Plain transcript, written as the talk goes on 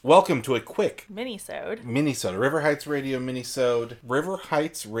Welcome to a quick Minisode, River Heights Radio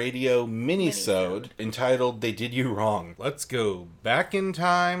Minisode, entitled They Did You Wrong. Let's go back in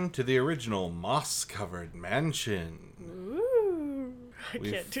time to the original moss-covered mansion. Ooh, I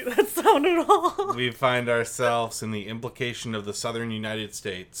can't do that sound at all. We find ourselves in the implication of the southern United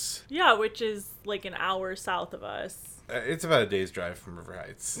States. Yeah, which is like an hour south of us. It's about a day's drive from River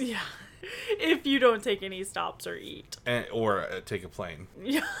Heights. Yeah. If you don't take any stops or eat. Or take a plane.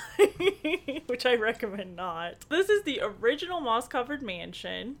 Yeah, which I recommend not. This is the original moss-covered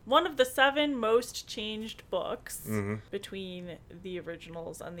mansion, one of the 7 most changed books between the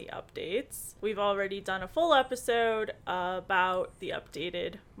originals and the updates. We've already done a full episode about the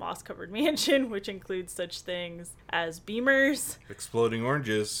updated moss-covered mansion, which includes such things as beamers, exploding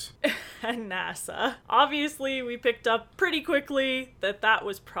oranges, and NASA. Obviously, we picked up pretty quickly that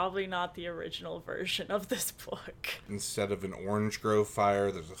was probably not the original version of this book. Instead of an orange grove fire,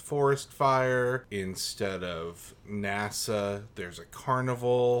 there's a forest fire. Instead of NASA, there's a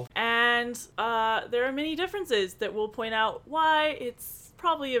carnival. And there are many differences that will point out why it's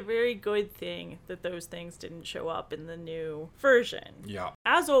probably a very good thing that those things didn't show up in the new version. Yeah.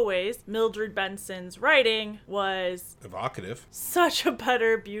 As always, Mildred Benson's writing was evocative. Such a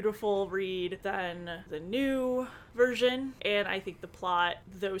better, beautiful read than the new version. And I think the plot,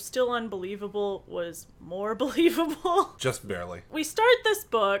 though still unbelievable, was more believable. Just barely. We start this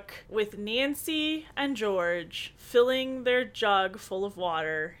book with Nancy and George filling their jug full of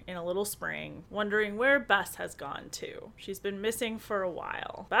water in a little spring, wondering where Bess has gone to. She's been missing for a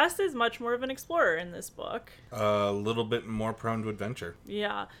while. Bess is much more of an explorer in this book. A little bit more prone to adventure.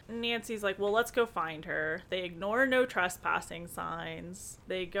 Yeah. Nancy's like, well, let's go find her. They ignore no trespassing signs.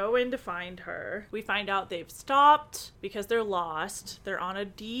 They go in to find her. We find out they've stopped because they're lost. They're on a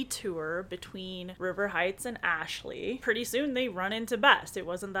detour between River Heights and Ashley. Pretty soon they run into Bess. It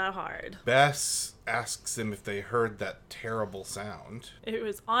wasn't that hard. Bess asks them if they heard that terrible sound. It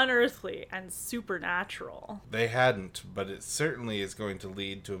was unearthly and supernatural. They hadn't, but it certainly is going to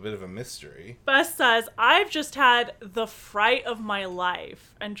lead to a bit of a mystery. Bess says, I've just had the fright of my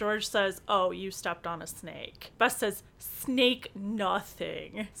life. And George says, oh, you stepped on a snake. Bess says, snake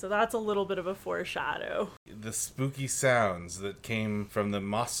nothing. So that's a little bit of a foreshadow. The spooky sounds that came from the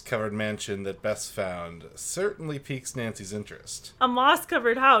moss-covered mansion that Bess found certainly piques Nancy's interest. A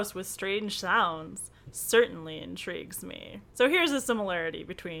moss-covered house with strange sounds certainly intrigues me. So here's a similarity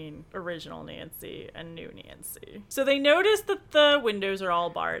between original Nancy and new Nancy. So they notice that the windows are all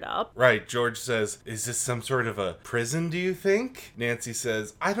barred up. Right, George says, is this some sort of a prison, do you think? Nancy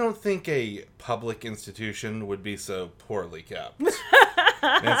says, I don't think a public institution would be so poorly kept.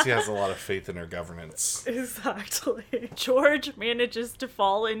 Nancy has a lot of faith in her governance. Exactly. George manages to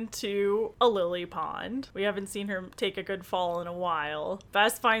fall into a lily pond. We haven't seen her take a good fall in a while.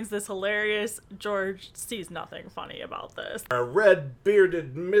 Bess finds this hilarious. George sees nothing funny about this. A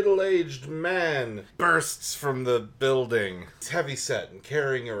red-bearded, middle-aged man bursts from the building. He's heavy-set and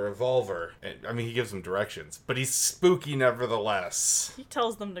carrying a revolver. I mean, he gives them directions, but he's spooky nevertheless. He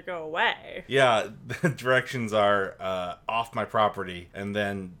tells them to go away. Yeah, the directions are off my property, and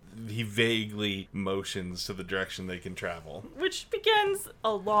then he vaguely motions to the direction they can travel. Which begins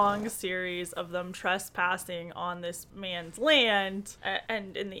a long series of them trespassing on this man's land,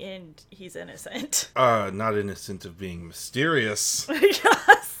 and in the end, he's innocent. Not innocent of being mysterious.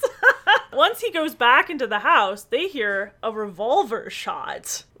 Yes. Once he goes back into the house, they hear a revolver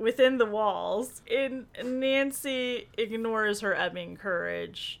shot within the walls. And Nancy ignores her ebbing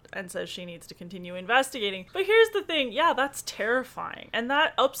courage and says she needs to continue investigating. But here's the thing, yeah, that's terrifying. And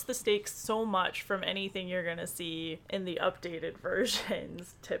that ups the stakes so much from anything you're gonna see in the updated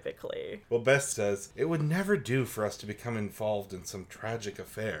versions, typically. Well, Bess says, it would never do for us to become involved in some tragic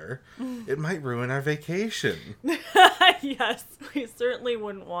affair. It might ruin our vacation. Yes, we certainly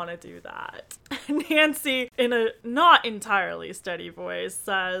wouldn't want to do that. Nancy, in a not entirely steady voice,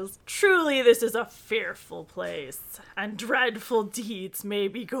 says, truly this is a fearful place, and dreadful deeds may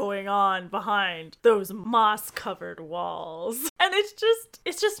be going on behind those moss-covered walls. And it's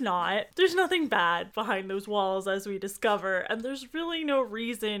just not. There's nothing bad behind those walls, as we discover, and there's really no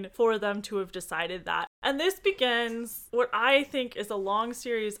reason for them to have decided that. And this begins what I think is a long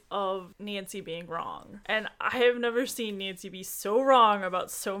series of Nancy being wrong. And I have never seen Nancy be so wrong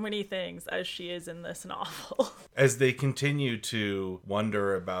about so many things as she is in this novel. As they continue to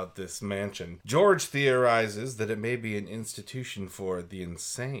wonder about this mansion, George theorizes that it may be an institution for the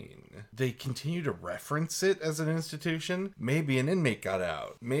insane. They continue to reference it as an institution. Maybe an inmate got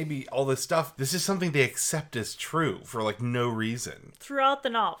out. Maybe all this stuff. This is something they accept as true for like no reason. Throughout the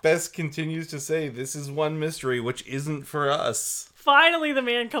novel. Bess continues to say this is one mystery which isn't for us. Finally, the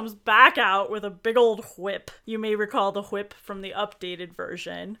man comes back out with a big old whip. You may recall the whip from the updated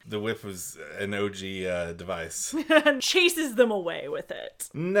version. The whip was an OG device. And chases them away with it.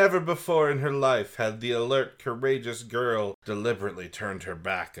 Never before in her life had the alert, courageous girl deliberately turned her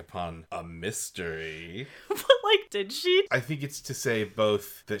back upon a mystery. But, like, did she? I think it's to say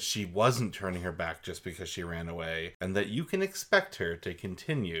both that she wasn't turning her back just because she ran away, and that you can expect her to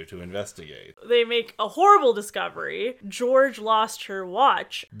continue to investigate. They make a horrible discovery. George lost her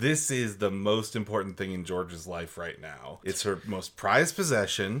watch. This is the most important thing in George's life right now. It's her most prized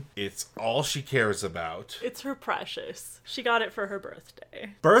possession. It's all she cares about. It's her precious. She got it for her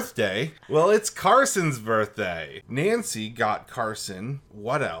birthday. Birthday? Well, it's Carson's birthday. Nancy got Carson,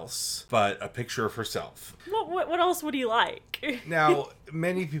 what else, but a picture of herself. What else would he like? Now,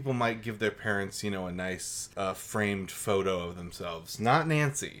 many people might give their parents, a nice framed photo of themselves. Not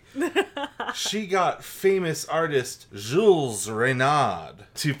Nancy. She got famous artist Jules Renard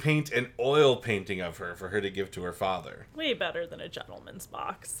to paint an oil painting of her for her to give to her father. Way better than a gentleman's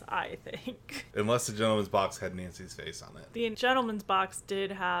box, I think. Unless the gentleman's box had Nancy's face on it. The gentleman's box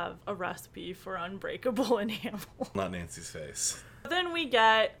did have a recipe for unbreakable enamel. Not Nancy's face. Then we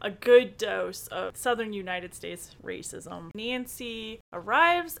get a good dose of southern United States racism. Nancy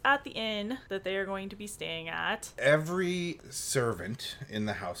arrives at the inn that they are going to be staying at. Every servant in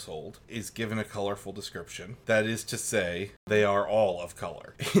the household is given a colorful description. That is to say, they are all of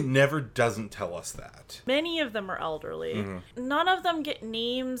color. It never doesn't tell us that. Many of them are elderly. Mm-hmm. None of them get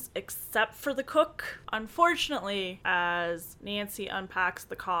names except for the cook. Unfortunately, as Nancy unpacks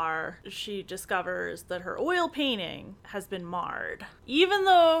the car, she discovers that her oil painting has been marred. Even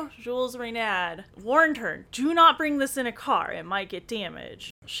though Jules Renard warned her, do not bring this in a car, it might get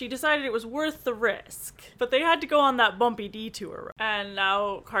damaged. She decided it was worth the risk, but they had to go on that bumpy detour. And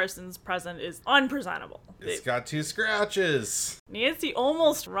now Carson's present is unpresentable. It's got 2 scratches. Nancy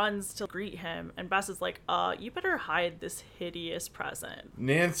almost runs to greet him, and Bess is like, you better hide this hideous present.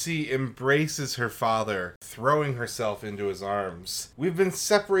 Nancy embraces her father, throwing herself into his arms. We've been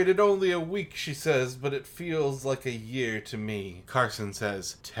separated only a week, she says, but it feels like a year to me. Carson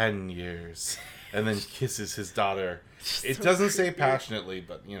says, 10 years, and then kisses his daughter. It So doesn't say creepy. passionately,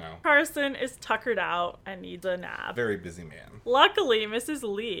 but Carson is tuckered out and needs a nap. very busy man. Luckily, Mrs.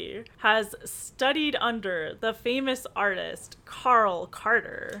 Lee has studied under the famous artist Carl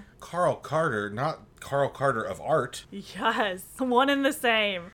Carter. Carl Carter, not Carl Carter of art. Yes, one and the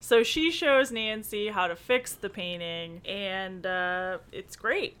same. So she shows Nancy how to fix the painting, and it's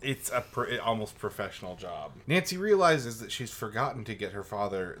great. It's a almost professional job. Nancy realizes that she's forgotten to get her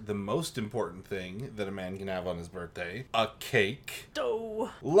father the most important thing that a man can have on his birthday, a cake.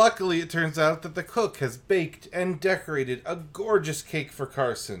 Oh. Luckily, it turns out that the cook has baked and decorated a gorgeous cake for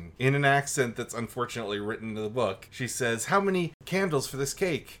Carson. In an accent that's unfortunately written into the book, she says, "How many candles for this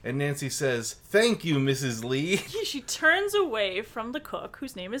cake?" And Nancy says, "Thank you, Mrs. Lee." She turns away from the cook,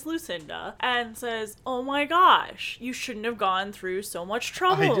 whose name is Lucinda, and says, "Oh my gosh, you shouldn't have gone through so much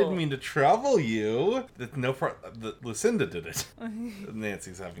trouble." I didn't mean to trouble you. Lucinda did it.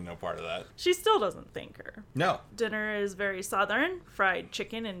 Nancy's having no part of that. She still doesn't thank her. No. Dinner is very southern, fried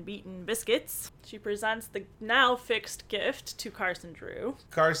chicken and beaten biscuits. She presents the now fixed gift to Carson Drew.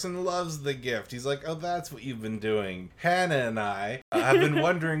 Carson loves the gift. He's like, "Oh, that's what you've been doing. Hannah and I have been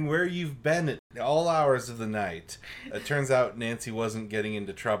wondering where you've been at all hours of the night." It turns out Nancy wasn't getting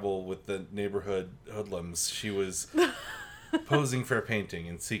into trouble with the neighborhood hoodlums. She was posing for a painting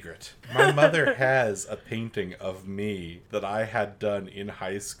in secret. My mother has a painting of me that I had done in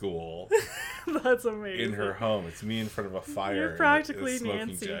high school. That's amazing. In her home. It's me in front of a fire. You're practically in a smoking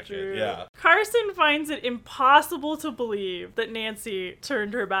Nancy jacket. Drew. Yeah. Carson finds it impossible to believe that Nancy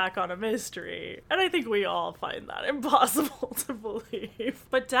turned her back on a mystery. And I think we all find that impossible to believe.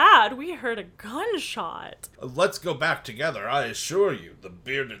 But Dad, we heard a gunshot. Let's go back together, I assure you. The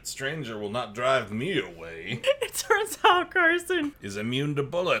bearded stranger will not drive me away. It turns out Carson Is immune to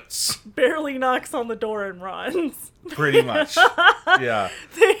bullets. barely knocks on the door and runs. Pretty much. Yeah.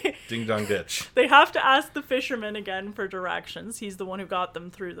 Ding dong ditch. They have to ask the fisherman again for directions. He's the one who got them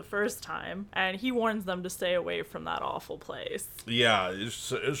through the first time. And he warns them to stay away from that awful place. Yeah,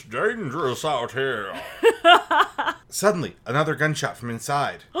 it's dangerous out here. Suddenly, another gunshot from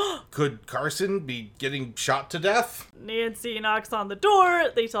inside. Could Carson be getting shot to death? Nancy knocks on the door.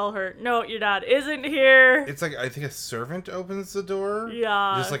 They tell her, "No, your dad isn't here." It's like, I think a servant opens the door.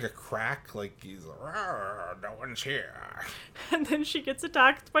 Yeah. Just like a crack, like he's like, "No one's here." And then she gets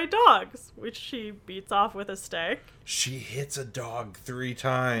attacked by dogs, which she beats off with a stick. She hits a dog 3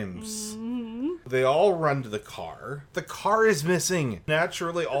 times. Mm-hmm. They all run to the car. The car is missing.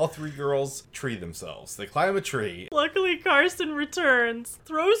 Naturally, all 3 girls tree themselves. They climb a tree. Luckily, Carson returns,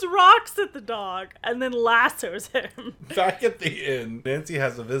 throws rocks at the dog, and then lassos him. Back at the inn, Nancy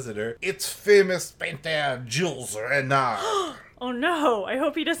has a visitor. It's famous painter Jules Renard. Oh no, I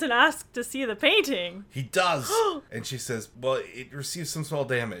hope he doesn't ask to see the painting. He does. And she says, well, it received some small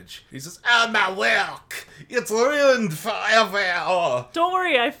damage. He says, oh, my work. It's ruined forever. Don't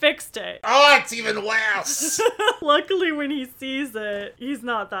worry, I fixed it. Oh, it's even worse. Luckily, when he sees it, he's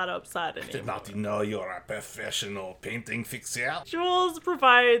not that upset anymore. I did not know you're a professional painting fixer. Jules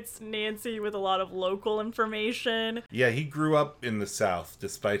provides Nancy with a lot of local information. Yeah, he grew up in the South,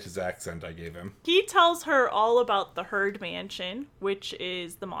 despite his accent I gave him. He tells her all about the Hurd Mansion, which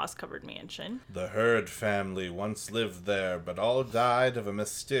is the moss-covered mansion. The Hurd family once lived there, but all died of a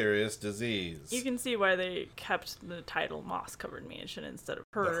mysterious disease. You can see why they kept the title moss-covered mansion instead of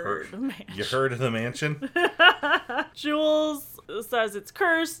Hurd Mansion. You heard of the mansion? Jules says it's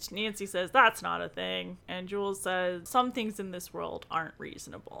cursed. Nancy says that's not a thing. And Jules says some things in this world aren't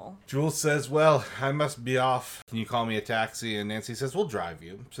reasonable. Jules says, well, I must be off. Can you call me a taxi? And Nancy says, we'll drive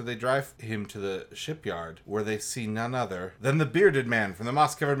you. So they drive him to the shipyard, where they see none other than the bearded man from the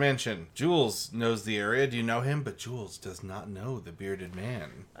moss-covered mansion. Jules knows the area. Do you know him? But Jules does not know the bearded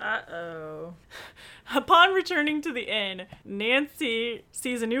man. Uh-oh. Upon returning to the inn, Nancy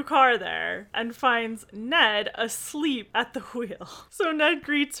sees a new car there and finds Ned asleep at the wheel. So Ned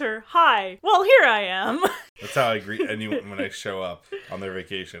greets her, hi, well, here I am. That's how I greet anyone when I show up on their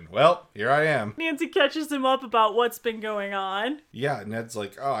vacation. Well, here I am. Nancy catches him up about what's been going on. Yeah, Ned's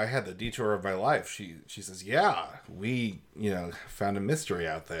like, oh, I had the detour of my life. She says, yeah, we, found a mystery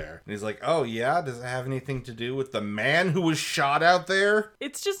out there. And he's like, oh, yeah? Does it have anything to do with the man who was shot out there?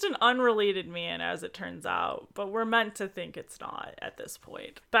 It's just an unrelated man, as it turns out, but we're meant to think it's not at this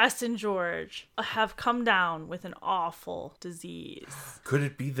point. Bess and George have come down with an awful disease. Could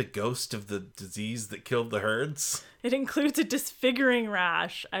it be the ghost of the disease that killed the herds? It includes a disfiguring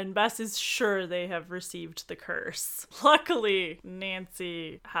rash, and Bess is sure they have received the curse. Luckily,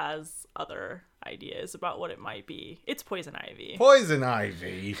 Nancy has other ideas about what it might be. It's poison ivy. Poison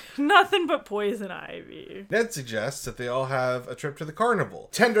ivy. Nothing but poison ivy. Ned suggests that they all have a trip to the carnival.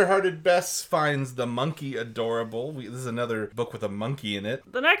 Tender-hearted Bess finds the monkey adorable. This is another book with a monkey in it.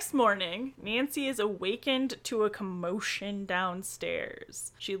 The next morning, Nancy is awakened to a commotion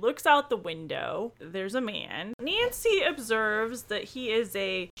downstairs. She looks out the window. There's a man. Nancy observes that he is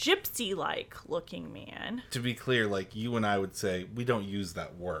a gypsy-like looking man. To be clear, like you and I would say, we don't use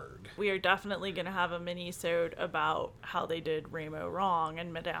that word. We are definitely going to have a mini-sode about how they did Ramo wrong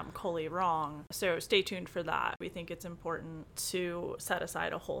and Madame Coley wrong. So stay tuned for that. We think it's important to set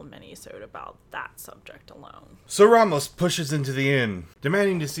aside a whole mini-sode about that subject alone. So Ramos pushes into the inn,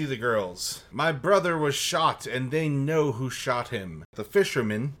 demanding to see the girls. My brother was shot, and they know who shot him. The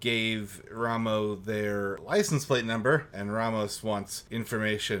fishermen gave Ramo their license plate number, and Ramos wants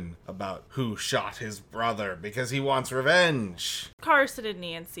information about who shot his brother because he wants revenge. Carson and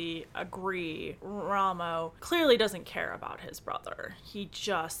Nancy agree. Ramo clearly doesn't care about his brother. He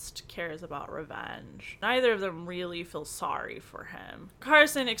just cares about revenge. Neither of them really feel sorry for him.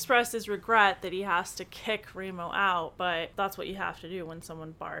 Carson expresses regret that he has to kick Ramo out, but that's what you have to do when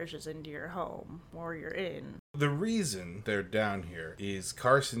someone barges into your home or your inn. The reason they're down here is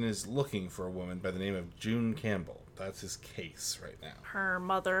Carson is looking for a woman by the name of June Campbell. That's his case right now. Her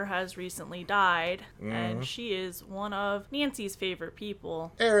mother has recently died, and she is one of Nancy's favorite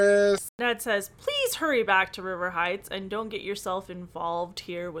people. Eris! Ned says, please hurry back to River Heights and don't get yourself involved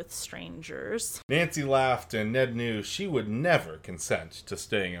here with strangers. Nancy laughed, and Ned knew she would never consent to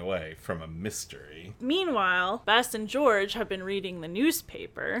staying away from a mystery. Meanwhile, Bess and George have been reading the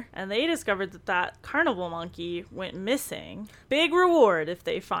newspaper, and they discovered that carnival monkey went missing. Big reward if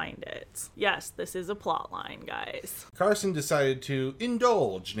they find it. Yes, this is a plot line, guys. Carson decided to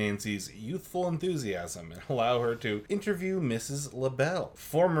indulge Nancy's youthful enthusiasm and allow her to interview Mrs. LaBelle,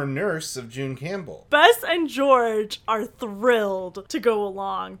 former nurse of June Campbell. Bess and George are thrilled to go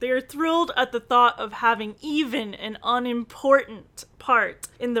along. They are thrilled at the thought of having even an unimportant part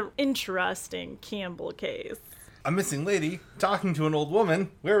in the interesting Campbell case. A missing lady talking to an old woman.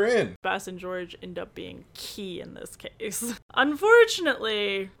 We're in. Bess and George end up being key in this case.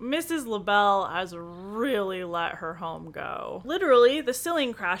 Unfortunately, Mrs. LaBelle has really let her home go. Literally, the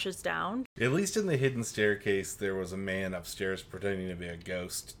ceiling crashes down. At least in the hidden staircase, there was a man upstairs pretending to be a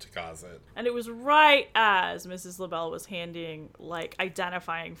ghost to cause it. And it was right as Mrs. LaBelle was handing,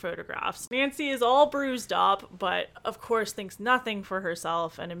 identifying photographs. Nancy is all bruised up, but of course thinks nothing for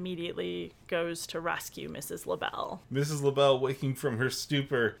herself and immediately goes to rescue Mrs. LaBelle. LaBelle. Mrs. LaBelle, waking from her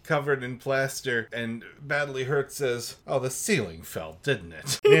stupor, covered in plaster and badly hurt, says, "Oh, the ceiling fell, didn't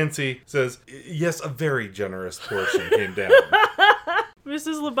it?" Nancy says, "Yes, a very generous portion came down."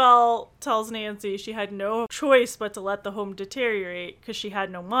 Mrs. LaBelle tells Nancy she had no choice but to let the home deteriorate because she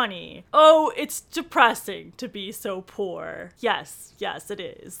had no money. Oh, it's depressing to be so poor. Yes, it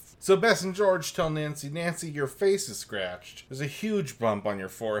is. So Bess and George tell Nancy, "Nancy, your face is scratched. There's a huge bump on your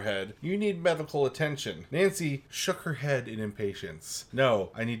forehead. You need medical attention." Nancy shook her head in impatience.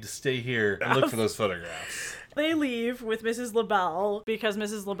 "No, I need to stay here and look for those photographs." They leave with Mrs. LaBelle because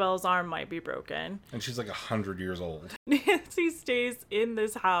Mrs. LaBelle's arm might be broken. And she's like 100 years old. Nancy stays in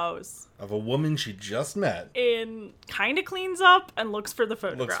this house. Of a woman she just met. And kind of cleans up and looks for the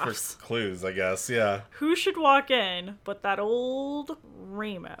photographs. Looks for clues, I guess, yeah. Who should walk in but that old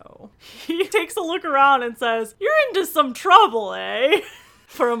Remo? He takes a look around and says, "You're into some trouble, eh?"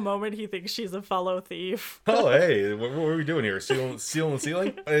 For a moment, he thinks she's a fellow thief. Oh, hey, what are we doing here? Stealing the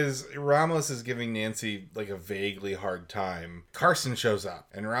ceiling? As Ramos is giving Nancy like a vaguely hard time, Carson shows up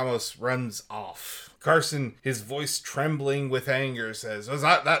and Ramos runs off. Carson, his voice trembling with anger, says, "Is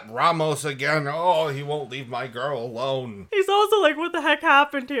that Ramos again? Oh, he won't leave my girl alone." He's also like, what the heck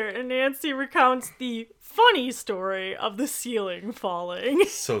happened here? And Nancy recounts the funny story of the ceiling falling.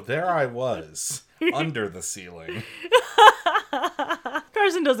 So there I was, under the ceiling.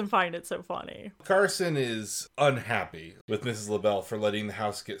 Carson doesn't find it so funny. Carson is unhappy with Mrs. LaBelle for letting the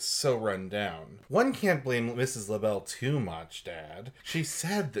house get so run down. One can't blame Mrs. LaBelle too much, Dad. She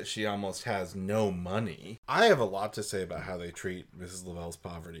said that she almost has no money. I have a lot to say about how they treat Mrs. LaBelle's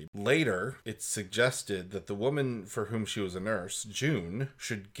poverty. Later, it's suggested that the woman for whom she was a nurse, June,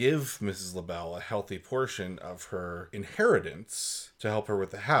 should give Mrs. LaBelle a healthy portion of her inheritance to help her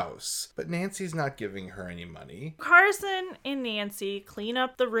with the house. But Nancy's not giving her any money. Carson and Nancy clean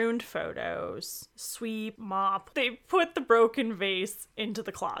up the ruined photos, sweep, mop. They put the broken vase into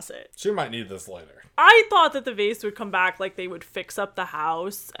the closet. She might need this later. I thought that the vase would come back, like they would fix up the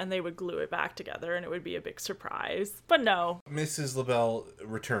house and they would glue it back together and it would be a big surprise. But no. Mrs. LaBelle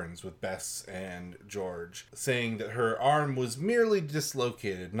returns with Bess and George, saying that her arm was merely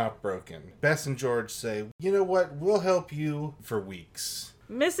dislocated, not broken. Bess and George say, "You know what? We'll help you for weeks."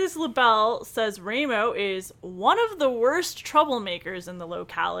 Mrs. LaBelle says Remo is one of the worst troublemakers in the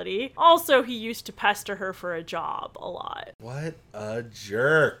locality. Also, he used to pester her for a job a lot. What a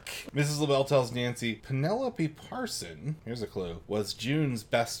jerk. Mrs. LaBelle tells Nancy, Penelope Parson, here's a clue, was June's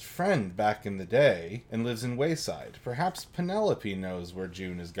best friend back in the day and lives in Wayside. Perhaps Penelope knows where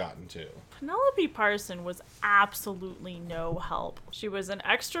June has gotten to. Penelope Parson was absolutely no help. She was an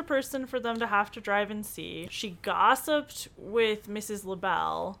extra person for them to have to drive and see. She gossiped with Mrs. LaBelle.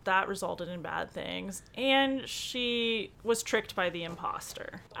 That resulted in bad things. And she was tricked by the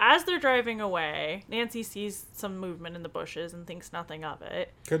imposter. As they're driving away, Nancy sees some movement in the bushes and thinks nothing of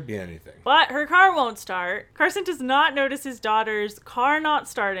it. Could be anything. But her car won't start. Carson does not notice his daughter's car not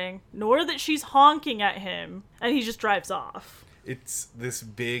starting, nor that she's honking at him, and he just drives off. It's this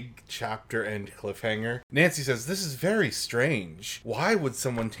big chapter end cliffhanger. Nancy says, "This is very strange. Why would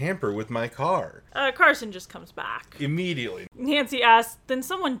someone tamper with my car?" Carson just comes back. Immediately. Nancy asks, "Then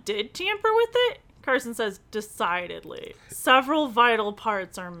someone did tamper with it?" Carson says, "Decidedly. Several vital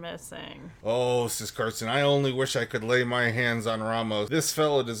parts are missing." "Oh," says Carson, "I only wish I could lay my hands on Ramos. This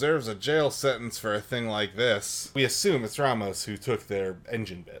fellow deserves a jail sentence for a thing like this." We assume it's Ramos who took their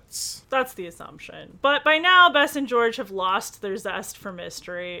engine bits. That's the assumption. But by now, Bess and George have lost their zest for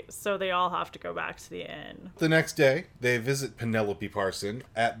mystery, so they all have to go back to the inn. The next day, they visit Penelope Parson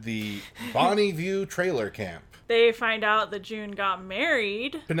at the Bonnie View trailer camp. They find out that June got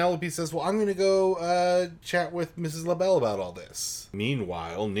married. Penelope says, "Well, I'm going to go chat with Mrs. LaBelle about all this."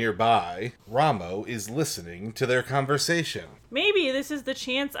 Meanwhile, nearby, Ramo is listening to their conversation. Maybe this is the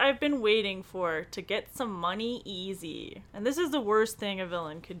chance I've been waiting for to get some money easy. And this is the worst thing a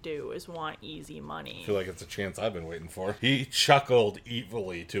villain could do, is want easy money. I feel like it's a chance I've been waiting for. He chuckled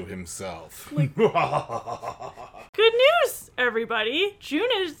evilly to himself. Like, good news, everybody. June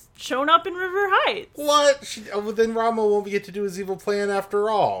has shown up in River Heights. What? Well, then Ramo won't get to do his evil plan after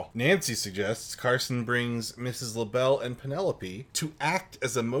all. Nancy suggests Carson brings Mrs. LaBelle and Penelope to act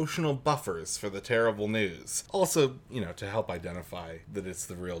as emotional buffers for the terrible news. Also, to help identify that it's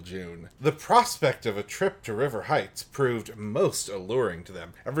the real June. The prospect of a trip to River Heights proved most alluring to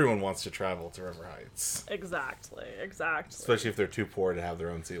them. Everyone wants to travel to River Heights. Exactly. Especially if they're too poor to have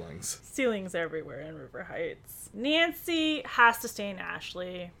their own ceilings. Ceilings everywhere in River Heights. Nancy has to stay in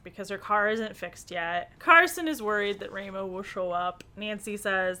Ashley because her car isn't fixed yet. Carson is worried that Ramo will show up. Nancy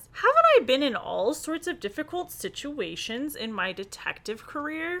says, haven't I been in all sorts of difficult situations in my detective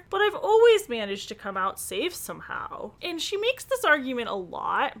career? But I've always managed to come out safe somehow. And she makes this argument a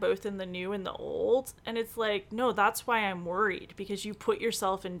lot, both in the new and the old. And it's like, no, that's why I'm worried, because you put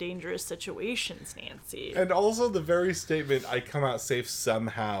yourself in dangerous situations, Nancy. And also the very statement, I come out safe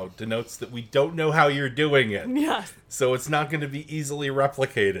somehow, denotes that we don't know how you're doing it. Yes. So it's not going to be easily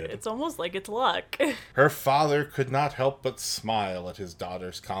replicated. It's almost like it's luck. Her father could not help but smile at his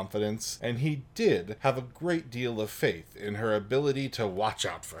daughter's confidence, and he did have a great deal of faith in her ability to watch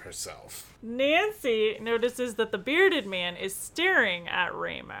out for herself. Nancy notices that the bearded man is staring at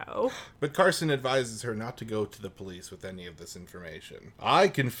Ramo. But Carson advises her not to go to the police with any of this information. I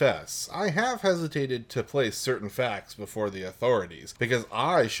confess, I have hesitated to place certain facts before the authorities, because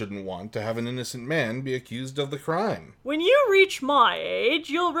I shouldn't want to have an innocent man be accused of the crime. When you reach my age,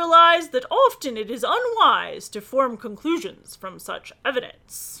 you'll realize that often it is unwise to form conclusions from such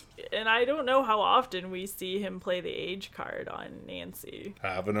evidence. And I don't know how often we see him play the age card on Nancy.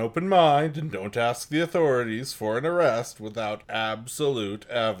 Have an open mind and don't ask the authorities for an arrest without absolute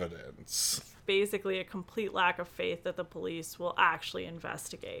evidence. Basically a complete lack of faith that the police will actually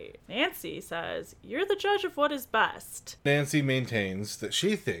investigate. Nancy says, you're the judge of what is best. Nancy maintains that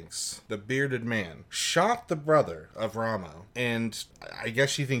she thinks the bearded man shot the brother of Ramo, and I guess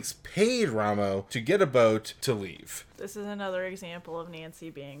she thinks paid Ramo to get a boat to leave. This is another example of Nancy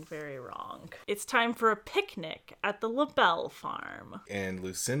being very wrong. It's time for a picnic at the LaBelle farm. And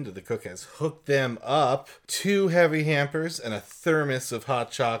Lucinda, the cook, has hooked them up 2 heavy hampers and a thermos of hot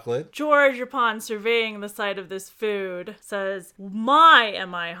chocolate. George, upon surveying the sight of this food, says, my,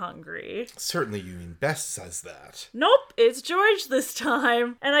 am I hungry? Certainly you mean Bess says that. Nope, it's George this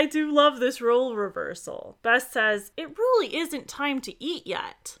time. And I do love this role reversal. Bess says, it really isn't time to eat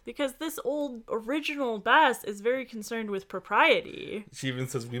yet, because this old original Bess is very concerned with propriety. She even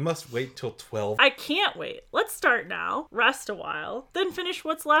says, we must wait till 12. I can't wait. Let's start now, rest a while, then finish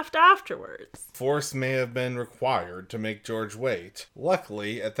what's left afterwards. Force may have been required to make George wait.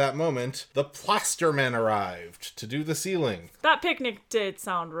 Luckily, at that moment, the plaster man arrived to do the ceiling. That picnic did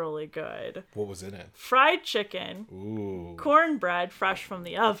sound really good. What was in it? Fried chicken, Ooh. cornbread fresh from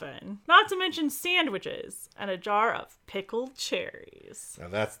the oven, not to mention sandwiches, and a jar of pickled cherries. Now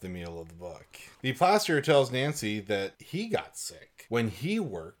that's the meal of the book. The plasterer tells Nancy that he got sick when he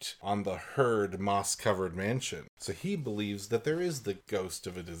worked on the Hurd moss-covered mansion, so he believes that there is the ghost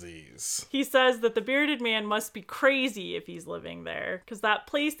of a disease. He says that the bearded man must be crazy if he's living there, because that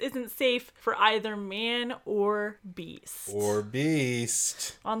place isn't safe for either man or beast. Or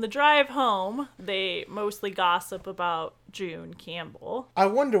beast. On the drive home, they mostly gossip about June Campbell. I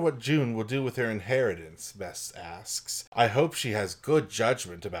wonder what June will do with her inheritance, Bess asks. I hope she has good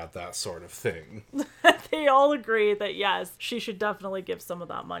judgment about that sort of thing. They all agree that yes, she should definitely give some of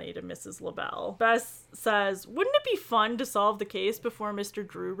that money to Mrs. LaBelle. Bess says, wouldn't it be fun to solve the case before Mr.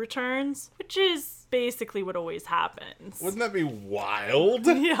 Drew returns? Which is basically what always happens. Wouldn't that be wild?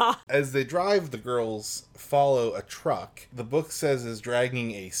 Yeah. As they drive, the girls follow a truck. The book says is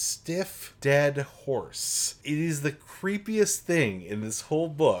dragging a stiff, dead horse. It is the creepiest thing in this whole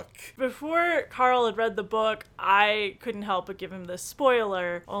book. Before Carl had read the book, I couldn't help but give him the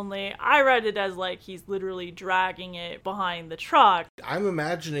spoiler, only I read it as like he's literally dragging it behind the truck. I'm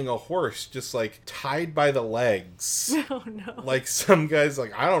imagining a horse just like tied by the legs. Oh no. Like some guy's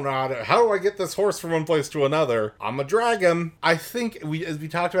like, I don't know how do I get this horse from one place to another? I'm gonna drag him. I think as we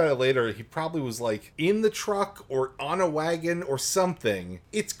talked about it later, he probably was like in the truck or on a wagon or something.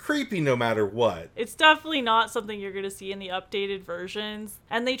 It's creepy no matter what. It's definitely not something you're going to see in the updated versions,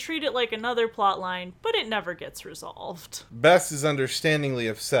 and they treat it like another plot line, but it never gets resolved. Bess is understandingly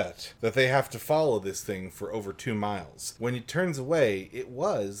upset that they have to follow this thing for over 2 miles. When he turns away, it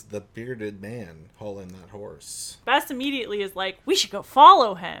was the bearded man hauling that horse. Bess immediately is like, we should go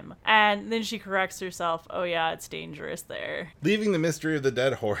follow him. And then she corrects herself, oh yeah, it's dangerous there. Leaving the mystery of the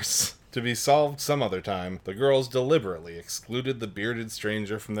dead horse to be solved some other time, the girls deliberately excluded the bearded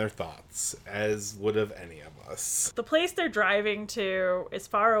stranger from their thoughts, as would have any of us. The place they're driving to is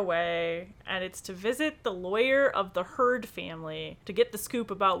far away, and it's to visit the lawyer of the Hurd family to get the scoop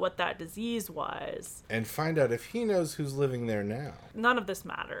about what that disease was. And find out if he knows who's living there now. None of this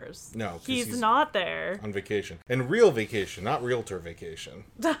matters. No, 'cause he's not there. On vacation. And real vacation, not realtor vacation.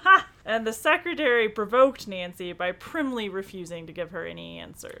 And the secretary provoked Nancy by primly refusing to give her any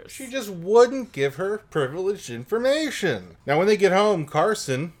answers. She just wouldn't give her privileged information. Now, when they get home,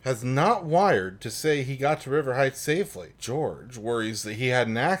 Carson has not wired to say he got to River Heights safely. George worries that he had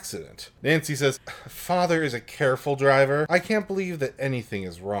an accident. Nancy says, "Father is a careful driver. I can't believe that anything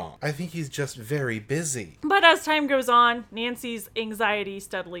is wrong. I think he's just very busy." But as time goes on, Nancy's anxiety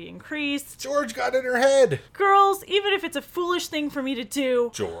steadily increased. George got in her head. "Girls, even if it's a foolish thing for me to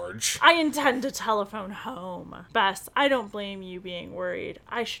do, George. I intend to telephone home. Bess, I don't blame you being worried.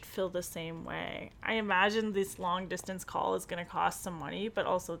 I should feel the same way. I imagine this long distance call is going to cost some money, but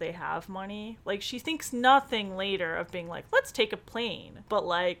also they have money." Like, she thinks nothing later of being like, let's take a plane. But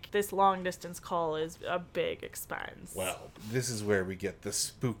like, this long distance call is a big expense. Well, this is where we get the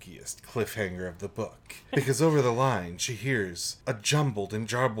spookiest cliffhanger of the book. Because over the line, she hears a jumbled and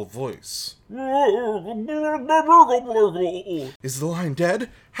jarbled voice. "Is the line dead?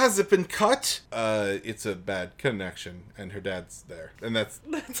 Has it been cut?" It's a bad connection, and her dad's there. And that's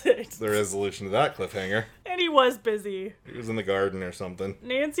it. the resolution to that cliffhanger. And he was busy. He was in the garden or something.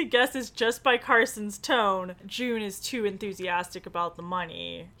 Nancy guesses just by Carson's tone, June is too enthusiastic about the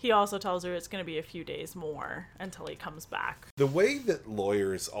money. He also tells her it's going to be a few days more until he comes back. The way that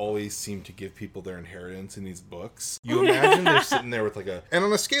lawyers always seem to give people their inheritance in these books, you imagine they're sitting there with and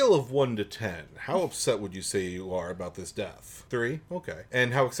on a scale of 1 to 10, how upset would you say you are about this death? 3? Okay.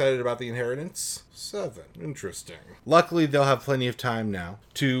 And how excited about the inheritance? 7. Interesting. Luckily, they'll have plenty of time now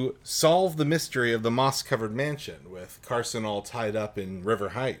to solve the mystery of the moss-covered mansion, with Carson all tied up in River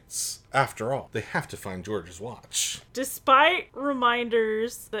Heights. After all, they have to find George's watch. Despite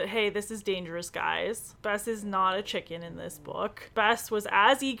reminders that, hey, this is dangerous, guys, Bess is not a chicken in this book. Bess was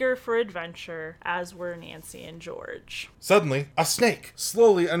as eager for adventure as were Nancy and George. Suddenly, a snake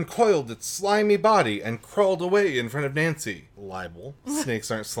slowly uncoiled its slimy body and crawled away in front of Nancy. Libel.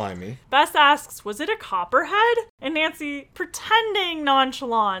 Snakes aren't slimy. Bess asks, was it a copperhead? And Nancy, pretending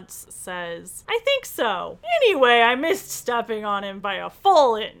nonchalance, says, I think so. Anyway, I missed stepping on him by a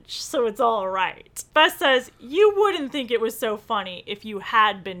full inch, so it's all right. Bess says, you wouldn't think it was so funny if you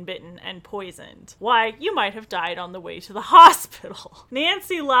had been bitten and poisoned. Why, you might have died on the way to the hospital.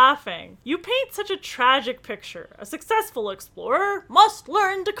 Nancy laughing, you paint such a tragic picture. A successful explorer must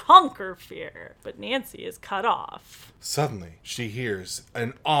learn to conquer fear. But Nancy is cut off. Suddenly, she hears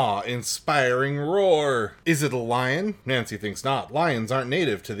an awe-inspiring roar. Is it a lion? Nancy thinks not. Lions aren't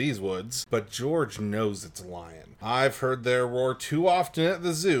native to these woods. But George knows it's a lion. I've heard their roar too often at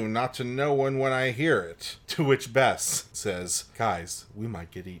the zoo not to know when I hear it. To which Bess says, guys, we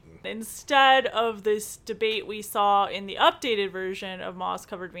might get eaten. Instead of this debate we saw in the updated version of Moss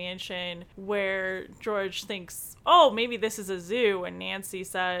Covered Mansion, where George thinks, oh, maybe this is a zoo, and Nancy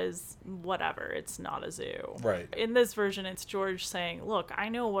says, whatever, it's not a zoo. Right. In this version, it's George saying, look, I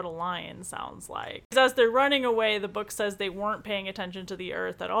know what a lion sounds like. As they're running away, the book says they weren't paying attention to the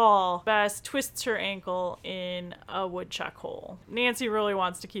earth at all. Bess twists her ankle in a woodchuck hole. Nancy really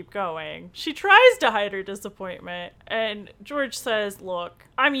wants to keep going. She tries to hide her disappointment, and George says, look,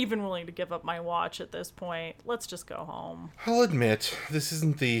 I'm even willing to give up my watch at this point. Let's just go home. I'll admit, this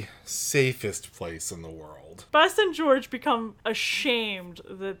isn't the safest place in the world. Bess and George become ashamed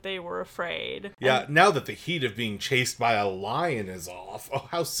that they were afraid. Yeah, now that the heat of being chased by a lion is off, oh,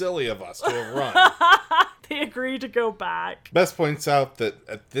 how silly of us to have run. They agree to go back. Bess points out that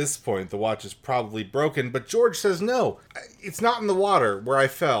at this point the watch is probably broken, but George says no. It's not in the water where I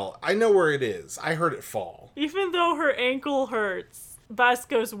fell. I know where it is. I heard it fall. Even though her ankle hurts, Bess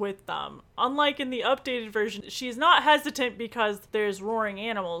goes with them. Unlike in the updated version, she's not hesitant because there's roaring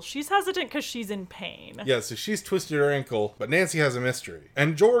animals. She's hesitant because she's in pain. Yeah, so she's twisted her ankle, but Nancy has a mystery.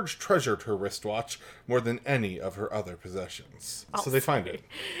 And George treasured her wristwatch more than any of her other possessions. So they find it,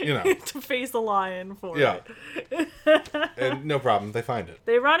 you know. To face a lion for it. Yeah. And no problem, they find it.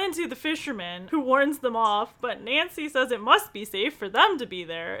 They run into the fisherman, who warns them off, but Nancy says it must be safe for them to be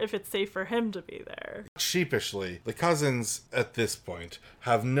there if it's safe for him to be there. Sheepishly, the cousins, at this point,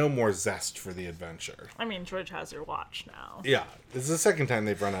 have no more zest for the adventure. I mean, George has her watch now. Yeah, this is the second time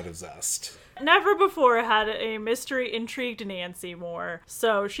they've run out of zest. Never before had a mystery intrigued Nancy more,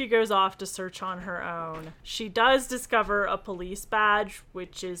 so she goes off to search on her own. She does discover a police badge,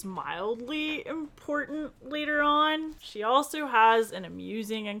 which is mildly important later on. She also has an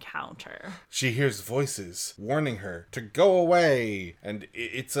amusing encounter. She hears voices warning her to go away, and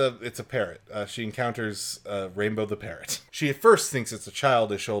it's a parrot. She encounters Rainbow the parrot. She at first thinks it's a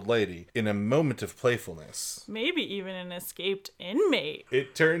childish old lady in a moment of playfulness. Maybe even an escaped inmate.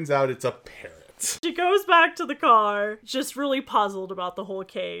 It turns out it's a parrot. She goes back to the car, just really puzzled about the whole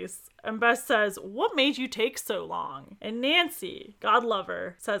case. And Bess says, what made you take so long? And Nancy, God love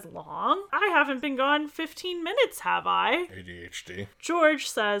her, says, long? I haven't been gone 15 minutes, have I? ADHD. George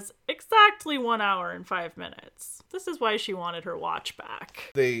says, exactly 1 hour and 5 minutes. This is why she wanted her watch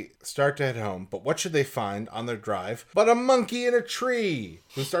back. They start to head home, but what should they find on their drive but a monkey in a tree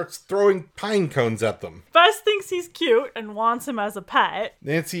who starts throwing pine cones at them? Bess thinks he's cute and wants him as a pet.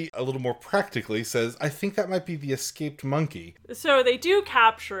 Nancy, a little more practically, says, I think that might be the escaped monkey. So they do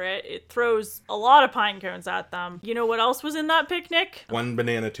capture it. It throws a lot of pine cones at them. You know what else was in that picnic? One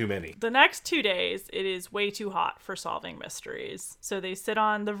banana too many. The next 2 days, it is way too hot for solving mysteries. So they sit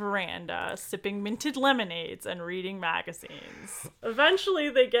on the veranda, sipping minted lemonades and reading magazines. Eventually,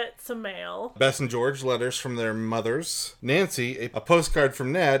 they get some mail. Bess and George, letters from their mothers. Nancy, a postcard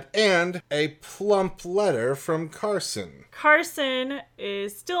from Ned, and a plump letter from Carson. Carson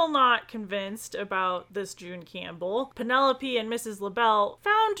is still not convinced about this June Campbell. Penelope and Mrs. LaBelle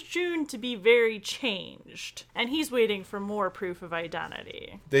found June to be very changed, and he's waiting for more proof of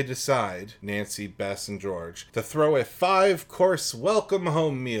identity. They decide, Nancy, Bess, and George, to throw a 5-course welcome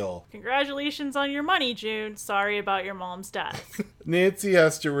home meal. Congratulations on your money, June. Sorry about your mom's death. Nancy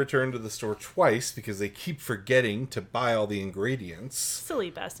has to return to the store twice because they keep forgetting to buy all the ingredients. Silly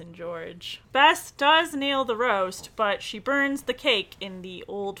Bess and George. Bess does nail the roast, but she burns the cake in the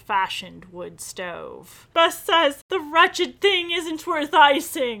old-fashioned wood stove. Bess says, the wretched thing isn't worth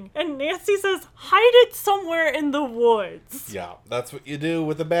icing. And Nancy says, hide it somewhere in the woods. Yeah, that's what you do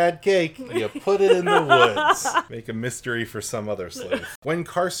with a bad cake. You put it in the woods. Make a mystery for some other slave. When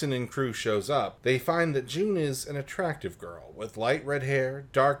Carson and crew shows up, they find that June is an attractive girl with light red hair,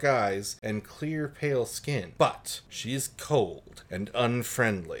 dark eyes, and clear pale skin. But she is cold and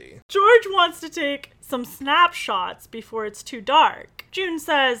unfriendly. George wants to take some snapshots before it's too dark. June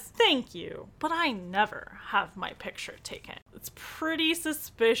says, thank you, but I never have my picture taken. It's pretty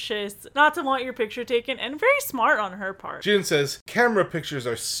suspicious not to want your picture taken, and very smart on her part. June says, camera pictures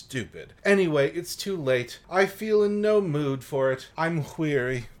are stupid. Anyway, it's too late. I feel in no mood for it. I'm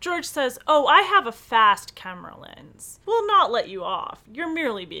weary. George says, oh, I have a fast camera lens. We'll not let you off. You're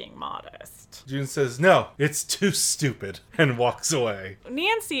merely being modest. June says, no, it's too stupid, and walks away.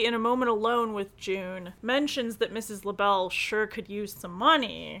 Nancy, in a moment alone with June, mentions that Mrs. LaBelle sure could use some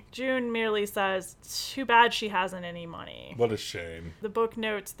money. June merely says, too bad she hasn't any money. What a shame. The book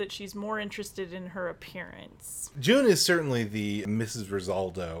notes that she's more interested in her appearance. June is certainly the Mrs.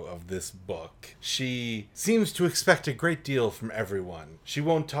 Risaldo of this book. She seems to expect a great deal from everyone. She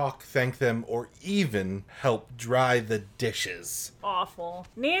won't talk, thank them, or even help dry the dishes. Awful.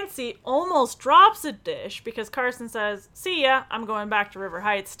 Nancy almost drops a dish because Carson says, see ya, I'm going back to River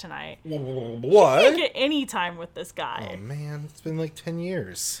Heights tonight. What? She can't get any time with this guy. Oh man, it's been like 10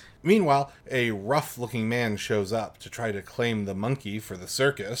 years. Meanwhile, a rough-looking man shows up to try to claim the monkey for the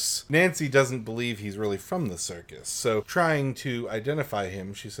circus. Nancy doesn't believe he's really from the circus, so trying to identify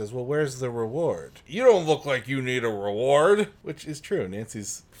him, she says, well, where's the reward? You don't look like you need a reward, which is true.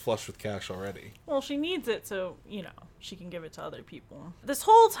 Nancy's flush with cash already. Well, she needs it so, she can give it to other people. This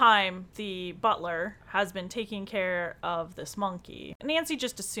whole time, the butler has been taking care of this monkey. Nancy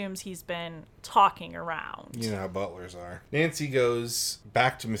just assumes he's been talking around. You know how butlers are. Nancy goes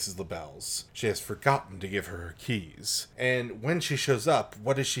back to Mrs. LaBelle's. She has forgotten to give her keys. And when she shows up,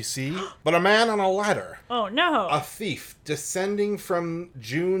 what does she see? But a man on a ladder. Oh, no. A thief descending from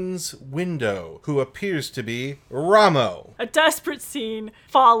June's window, who appears to be Ramo. A desperate scene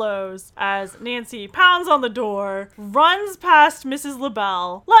follows as Nancy pounds on the door, runs past Mrs.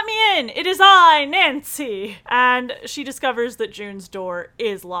 LaBelle. Let me in! It is I, Nancy! And she discovers that June's door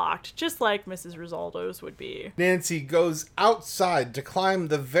is locked, just like Mrs. Risaldo's would be. Nancy goes outside to climb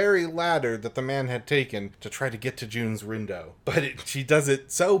the very ladder that the man had taken to try to get to June's window. But she does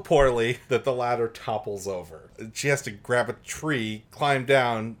it so poorly that the ladder topples over. She has to grab a tree, climb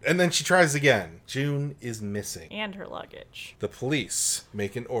down, and then she tries again. June is missing. And her luggage. The police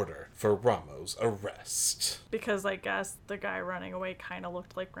make an order for Ramo's arrest. Because I guess the guy running away kind of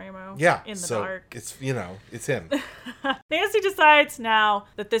looked like Ramo. Yeah. In the so dark. It's, it's him. Nancy decides now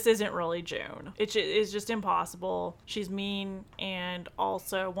that this isn't really June. It is just impossible. She's mean and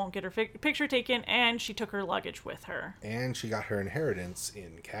also won't get her picture taken, and she took her luggage with her. And she got her inheritance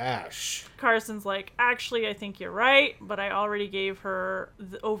in cash. Carson's like, actually, I think you're right, but I already gave her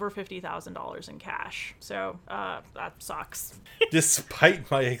over $50,000 in cash. So, that sucks. Despite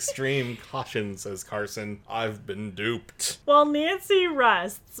my extreme caution, says Carson, I've been duped. While Nancy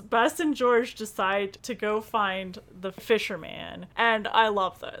rests, Bess and George decide to go find the fisherman. And I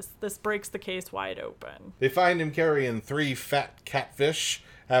love this. This breaks the case wide open. They find him carrying 3 fat catfish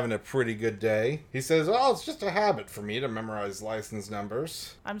having a pretty good day. He says, oh, it's just a habit for me to memorize license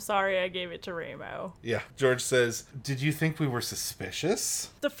numbers. I'm sorry I gave it to Ramo. Yeah. George says, did you think we were suspicious?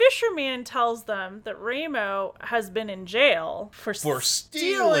 The fisherman tells them that Ramo has been in jail for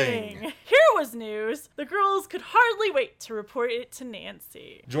stealing. Here was news. The girls could hardly wait to report it to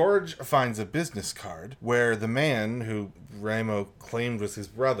Nancy. George finds a business card where the man who Ramo claimed was his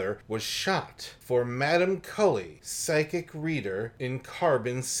brother was shot for Madame Cully, psychic reader in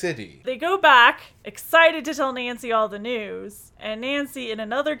Carbon City. They go back, excited to tell Nancy all the news, and Nancy, in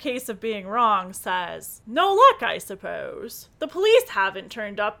another case of being wrong, says, no luck, I suppose. The police haven't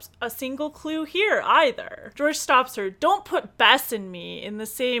turned up a single clue here either. George stops her. Don't put Bess and me in the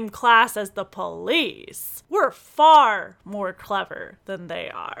same class as the police. We're far more clever than they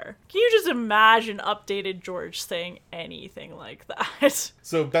are. Can you just imagine updated George saying anything like that?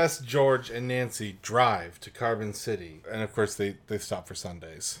 So Bess, George, and Nancy drive to Carbon City. And of course they stop for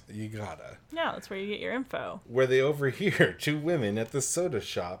Sundays. You gotta. Yeah, that's where you get your info. Where they overhear two women at the soda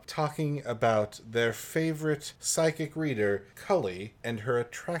shop talking about their favorite psychic reader, Cully, and her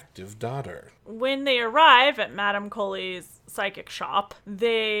attractive daughter. When they arrive at Madame Coley's psychic shop,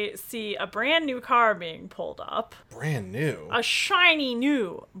 they see a brand new car being pulled up. Brand new? A shiny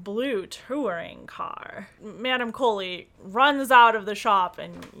new blue touring car. Madame Coley runs out of the shop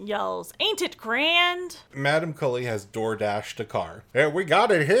and yells, ain't it grand? Madame Cully has door-dashed a car. Hey, we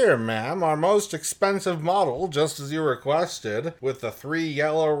got it here, ma'am. Our most expensive model, just as you requested, with the 3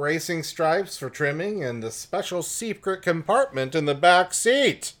 yellow racing stripes for trimming and the special secret compartment in the back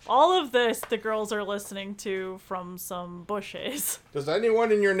seat. All of this the girls are listening to from some bushes. Does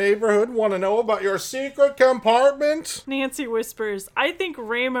anyone in your neighborhood want to know about your secret compartment? Nancy whispers, I think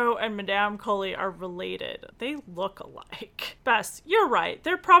Ramo and Madame Cully are related. They look alike. Bess, you're right.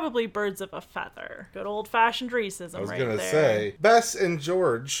 They're probably birds of a feather. Good old-fashioned racism right there. I was gonna say, Bess and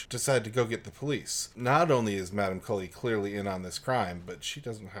George decide to go get the police. Not only is Madame Cully clearly in on this crime, but she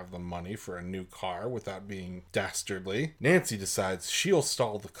doesn't have the money for a new car without being dastardly. Nancy decides she'll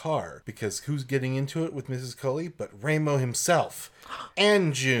stall the car, because who's getting into it with Mrs. Cully but Ramo himself?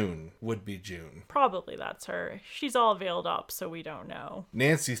 And June. Would be June. Probably that's her. She's all veiled up, so we don't know.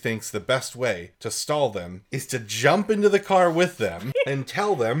 Nancy thinks the best way to stall them is to jump into the car with them and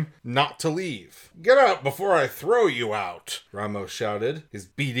tell them not to leave. Get out before I throw you out, Ramo shouted, his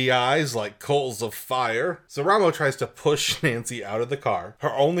beady eyes like coals of fire. So Ramo tries to push Nancy out of the car.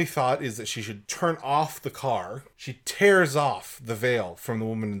 Her only thought is that she should turn off the car. She tears off the veil from the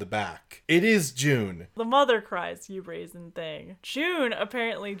woman in the back. It is June. The mother cries, you brazen thing. June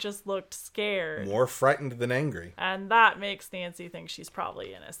apparently just looked scared. More frightened than angry. And that makes Nancy think she's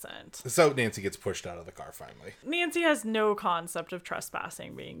probably innocent. So Nancy gets pushed out of the car finally. Nancy has no concept of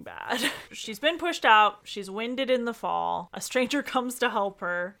trespassing being bad. She's been pushed out. She's winded in the fall. A stranger comes to help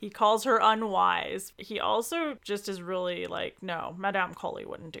her. He calls her unwise. He also just is really like, no, Madame Cully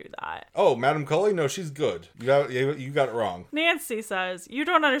wouldn't do that. Oh, Madame Cully? No, she's good. You got it wrong. Nancy says, you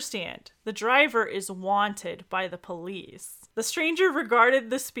don't understand. The driver is wanted by the police. The stranger regarded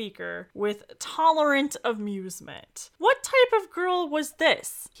the speaker with tolerant amusement. What type of girl was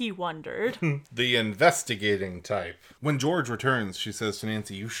this? He wondered. The investigating type. When George returns, she says to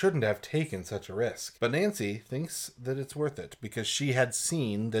Nancy, you shouldn't have taken such a risk. But Nancy thinks that it's worth it because she had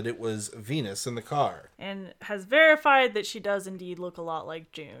seen that it was Venus in the car. And has verified that she does indeed look a lot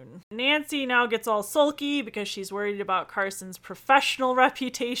like June. Nancy now gets all sulky because she's worried about Carson's professional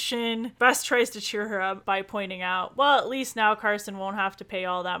reputation. Bess tries to cheer her up by pointing out, well, at least now Carson won't have to pay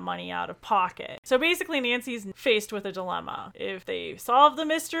all that money out of pocket. So basically Nancy's faced with a dilemma. If they solve the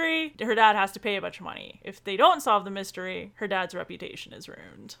mystery, her dad has to pay a bunch of money. If they don't solve the mystery, her dad's reputation is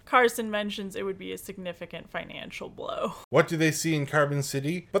ruined. Carson mentions it would be a significant financial blow. What do they see in Carbon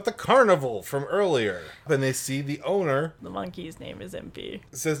City? But the carnival from earlier. And they see the owner. The monkey's name is Impy.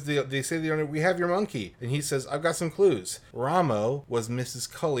 They say the owner, we have your monkey. And he says, I've got some clues. Ramo was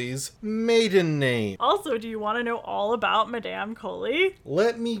Mrs. Cully's maiden name. Also, do you want to know all about Madame Cully?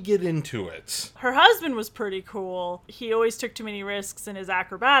 Let me get into it. Her husband was pretty cool. He always took too many risks in his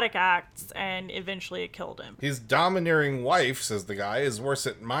acrobatic acts, and eventually it killed him. His domineering wife, says the guy, is worse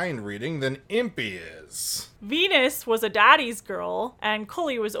at mind reading than Impy is. Venus was a daddy's girl, and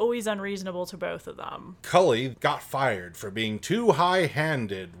Cully was always unreasonable to both of them. Cully got fired for being too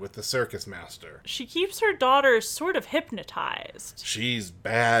high-handed with the circus master. She keeps her daughter sort of hypnotized. She's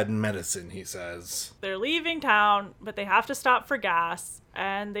bad medicine, he says. They're leaving town, but they have have to stop for gas,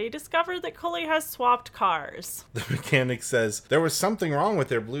 and they discover that Cully has swapped cars. The mechanic says there was something wrong with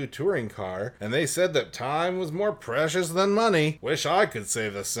their blue touring car, and they said that time was more precious than money. Wish I could say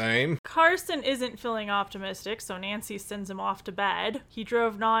the same. Carson isn't feeling optimistic, so Nancy sends him off to bed. He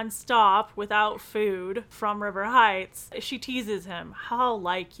drove non-stop without food from River Heights. She teases him, "How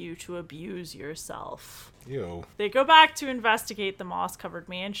like you to abuse yourself." Ew. They go back to investigate the moss-covered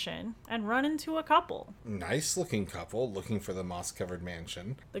mansion and run into a couple. Nice looking couple looking for the moss-covered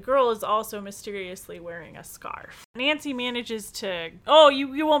mansion. The girl is also mysteriously wearing a scarf. Nancy manages to, "Oh,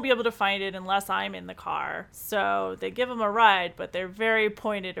 you won't be able to find it unless I'm in the car." So they give him a ride, but they're very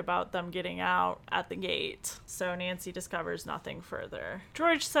pointed about them getting out at the gate. So Nancy discovers nothing further.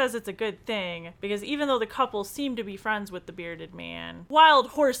 George says it's a good thing, because even though the couple seemed to be friends with the bearded man, wild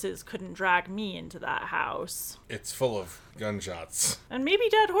horses couldn't drag me into that house. It's full of gunshots. And maybe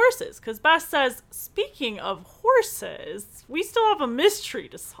dead horses, because Beth says, "Speaking of horses, we still have a mystery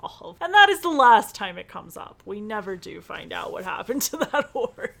to solve." And that is the last time it comes up. We never do find out what happened to that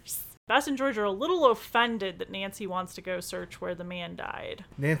horse. Bess and George are a little offended that Nancy wants to go search where the man died.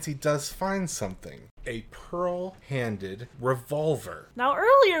 Nancy does find something. A pearl-handed revolver. Now,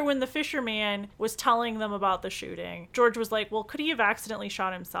 earlier when the fisherman was telling them about the shooting, George was like, "Well, could he have accidentally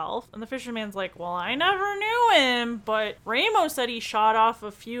shot himself?" And the fisherman's like, "Well, I never knew him, but Ramos said he shot off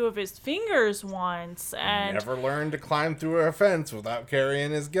a few of his fingers once, and..." Never learned to climb through a fence without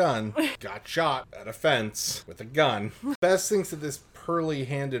carrying his gun. Got shot at a fence with a gun. Bess thinks that this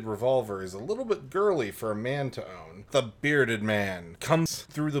pearly-handed revolver is a little bit girly for a man to own. The bearded man comes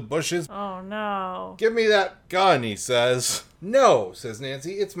through the bushes. Oh no. "Give me that gun," he says. "No," says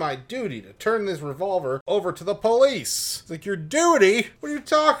Nancy, "it's my duty to turn this revolver over to the police." It's like, "Your duty? What are you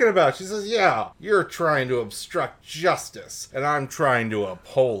talking about?" She says, "Yeah, you're trying to obstruct justice, and I'm trying to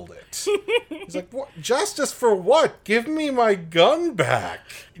uphold it." He's like, "What? Justice for what? Give me my gun back."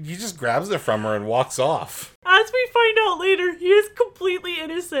 He just grabs it from her and walks off. As we find out later, he is completely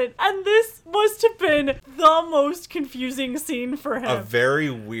innocent, and this must have been the most confusing scene for him. A very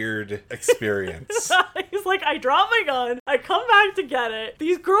weird experience. He's like, "I dropped my gun, I come back to get it.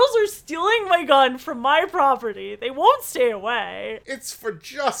 These girls are stealing my gun from my property. They won't stay away." It's for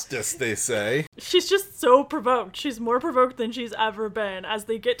justice, they say. She's just so provoked. She's more provoked than she's ever been as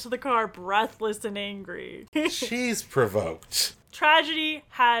they get to the car breathless and angry. She's provoked. Tragedy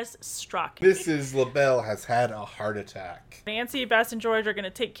has struck. Mrs. LaBelle has had a heart attack. Nancy, Bess, and George are going to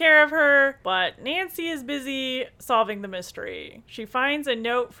take care of her, but Nancy is busy solving the mystery. She finds a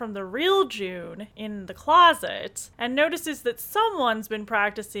note from the real June in the closet and notices that someone's been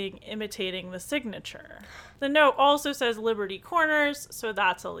practicing imitating the signature. The note also says Liberty Corners, so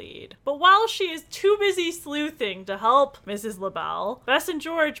that's a lead. But while she is too busy sleuthing to help Mrs. LaBelle, Bess and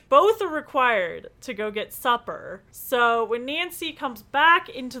George both are required to go get supper. So when Nancy comes back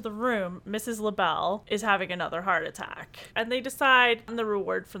into the room, Mrs. LaBelle is having another heart attack. And they decide the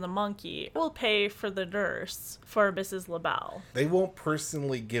reward for the monkey will pay for the nurse for Mrs. LaBelle. They won't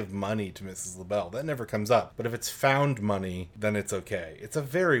personally give money to Mrs. LaBelle. That never comes up. But if it's found money, then it's okay. It's a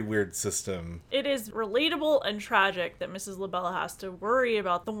very weird system. It is relatable and tragic that Mrs. LaBelle has to worry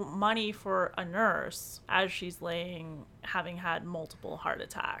about the money for a nurse as she's having had multiple heart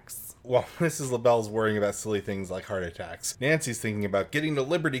attacks. While Mrs. LaBelle's worrying about silly things like heart attacks, Nancy's thinking about getting to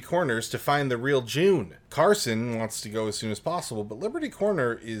Liberty Corners to find the real June. Carson wants to go as soon as possible, but Liberty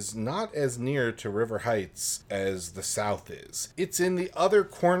Corner is not as near to River Heights as the South is. It's in the other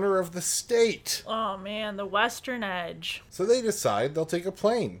corner of the state. Oh man, the western edge. So they decide they'll take a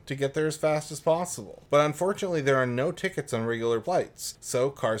plane to get there as fast as possible. But unfortunately, there are no tickets on regular flights, so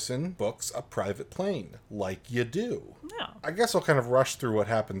Carson books a private plane, like you do. Yeah. I guess I'll kind of rush through what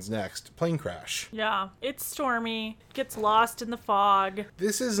happens next. Plane crash. Yeah, it's stormy, gets lost in the fog.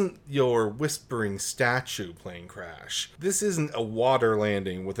 This isn't your whispering statue plane crash. This isn't a water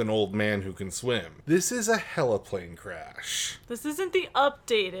landing with an old man who can swim. This is a heliplane crash. This isn't the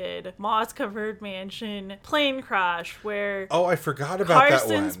updated moss-covered mansion plane crash where Oh, I forgot about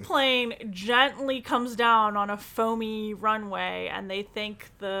Carson's that one. plane gently comes down on a foamy runway and they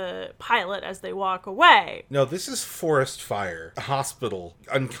thank the pilot as they walk away. No, this is forest fire, a hospital,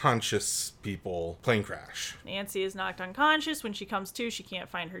 unconscious people, plane crash. Nancy is knocked unconscious. When she comes to, she can't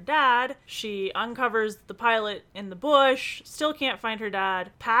find her dad. She uncovers the pilot in the bush, still can't find her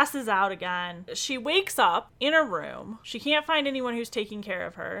dad, passes out again. She wakes up in a room. She can't find anyone who's taking care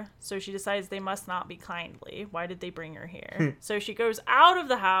of her, so she decides they must not be kindly. Why did they bring her here? So she goes out of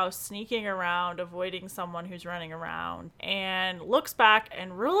the house, sneaking around, avoiding someone who's running around, and looks back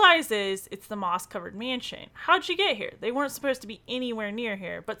and realizes it's the moss-covered mansion. How'd she get here? here. They weren't supposed to be anywhere near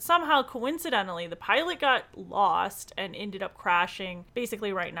here, but somehow, coincidentally, the pilot got lost and ended up crashing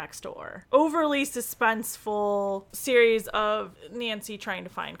basically right next door. Overly suspenseful series of Nancy trying to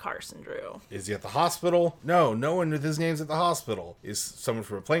find Carson Drew. Is he at the hospital? No one with his name's at the hospital. Is someone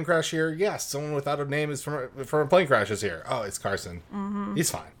from a plane crash here? Yes, someone without a name is from a plane crash is here. Oh, it's Carson. Mm-hmm. He's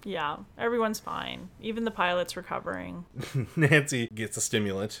fine. Yeah, everyone's fine. Even the pilot's recovering. Nancy gets a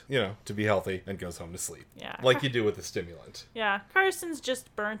stimulant, to be healthy, and goes home to sleep. Yeah. Like you do with a stimulant. Yeah, Carson's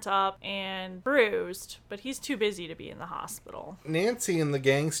just burnt up and bruised, but he's too busy to be in the hospital. Nancy and the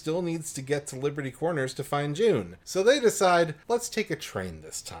gang still needs to get to Liberty Corners to find June, so they decide, let's take a train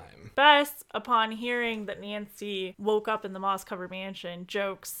this time. Bess, upon hearing that Nancy woke up in the moss-covered mansion,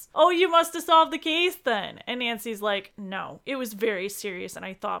 jokes, "Oh, you must have solved the case then." And Nancy's like, "No, it was very serious and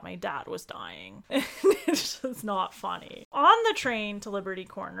I thought my dad was dying." It's just not funny. On the train to Liberty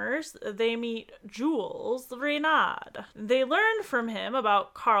Corners, they meet Jules Renaud. They learn from him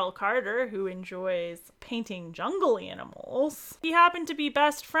about Carl Carter, who enjoys painting jungle animals. He happened to be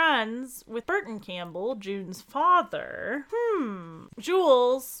best friends with Burton Campbell, June's father.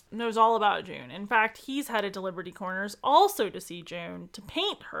 Jules knows all about June. In fact, he's headed to Liberty Corners also to see June, to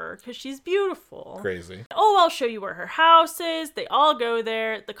paint her because she's beautiful. Crazy. "Oh, I'll show you where her house is." They all go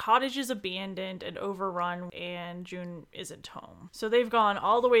there. The cottage is abandoned and overrun, and June isn't home. So they've gone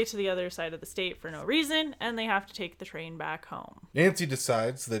all the way to the other side of the state for no reason, and they have to take the train back home. Nancy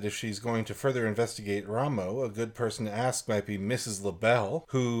decides that if she's going to further investigate Ramo, a good person to ask might be Mrs. LaBelle,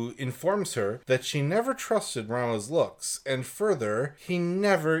 who informs her that she never trusted Ramo's looks, and further, he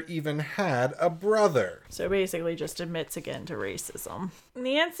never even had a brother. So basically just admits again to racism.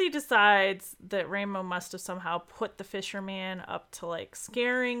 Nancy decides that Ramo must have somehow put the fisherman up to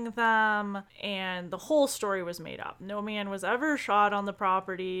scaring them, and the whole story was made up. No man was ever shot on the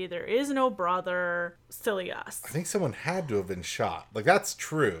property. There is no brother. Silly us. I think someone had to have been shot. That's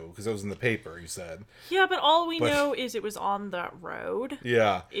true, because it was in the paper, you said. Yeah, but all we know is it was on that road.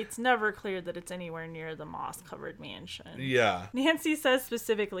 Yeah. It's never clear that it's anywhere near the moss-covered mansion. Yeah. Nancy says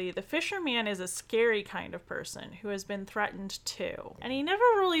specifically, the fisherman is a scary kind of person who has been threatened too. And he never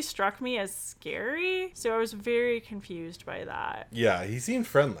really struck me as scary, so I was very confused by that. Yeah, he seemed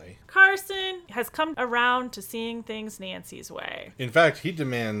friendly. Carson has come around to seeing things Nancy's way. In fact, he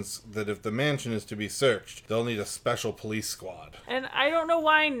demands that if the mansion is to be searched, they'll need a special police squad. And I don't know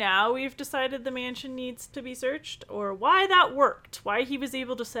why now we've decided the mansion needs to be searched, or why that worked. Why he was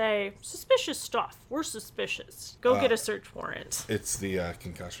able to say, "Suspicious stuff. We're suspicious. Go get a search warrant." It's the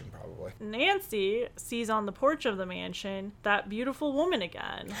concussion, probably. Nancy sees on the porch of the mansion that beautiful woman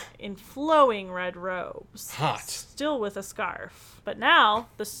again, in flowing red robes. Hot. Still with a scarf. But now,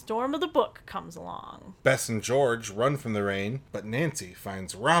 the storm of the book comes along. Bess and George run from the rain, but Nancy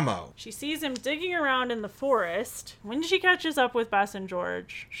finds Ramo. She sees him digging around in the forest. When she catches up with Bess and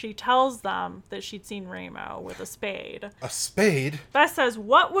George, she tells them that she'd seen Ramo with a spade. A spade? Bess says,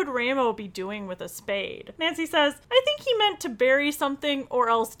 "What would Ramo be doing with a spade?" Nancy says, "I think he meant to bury something or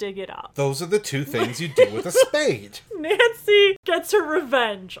else dig it up." Those are the two things you do with a spade. Nancy gets her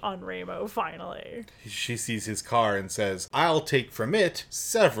revenge on Ramo, finally. She sees his car and says, "I'll take from it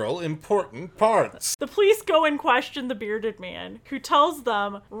several important parts." The police go and question the bearded man, who tells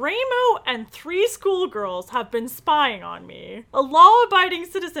them, "Ramo and 3 schoolgirls have been spying on me. A law-abiding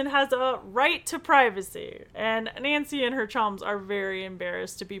citizen has a right to privacy." And Nancy and her chums are very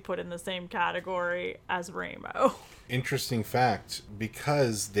embarrassed to be put in the same category as Ramo. Interesting fact,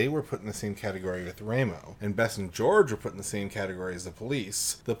 because they were put in the same category with Ramo, and Bess and George were put in the same category as the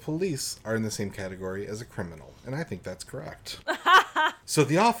police are in the same category as a criminal. And I think that's correct. So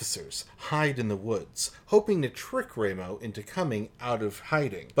the officers hide in the woods, hoping to trick Ramo into coming out of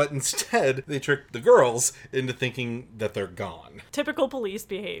hiding. But instead, they trick the girls into thinking that they're gone. Typical police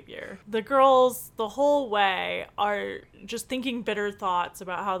behavior. The girls, the whole way, are just thinking bitter thoughts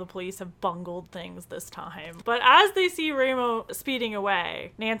about how the police have bungled things this time. But as they see Ramo speeding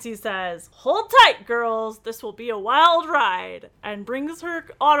away, Nancy says, "Hold tight, girls. This will be a wild ride," and brings her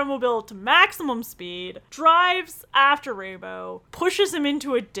automobile to maximum speed, drives after Ramo, pushes him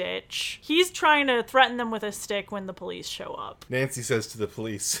into a ditch. He's trying to threaten them with a stick when the police show up. Nancy says to the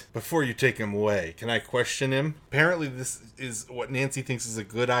police, "Before you take him away, can I question him?" Apparently this is what Nancy thinks is a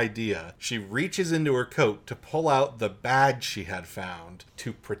good idea. She reaches into her coat to pull out the badge she had found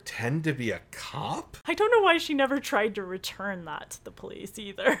to pretend to be a cop? I don't know why she never tried to return that to the police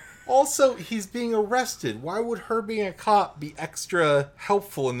either. Also, he's being arrested. Why would her being a cop be extra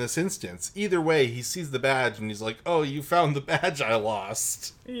helpful in this instance? Either way, he sees the badge and he's like, "Oh, you found the badge I lost."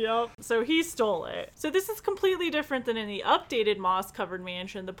 lost. Yep. So he stole it. So this is completely different than in the updated moss-covered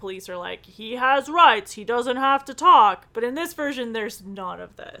mansion. The police are like, he has rights. He doesn't have to talk. But in this version, there's none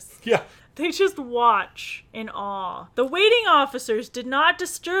of this. Yeah. They just watch in awe. The waiting officers did not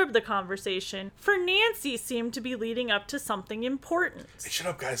disturb the conversation, for Nancy seemed to be leading up to something important. Hey, shut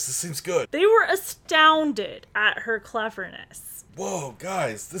up, guys. This seems good. They were astounded at her cleverness. Whoa,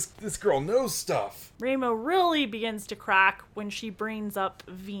 guys, this girl knows stuff. Ramo really begins to crack when she brings up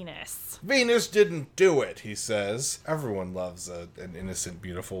Venus. Venus didn't do it, he says. Everyone loves an innocent,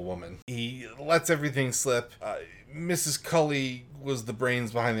 beautiful woman. He lets everything slip. Mrs. Cully was the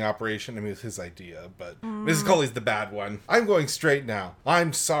brains behind the operation. I mean, it was his idea, but Mrs. Cully's the bad one. I'm going straight now.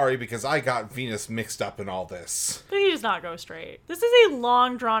 I'm sorry because I got Venus mixed up in all this. But he does not go straight. This is a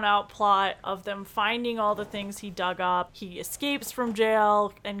long, drawn-out plot of them finding all the things he dug up. He escapes from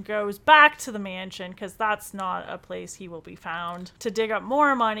jail and goes back to the mansion, because that's not a place he will be found, to dig up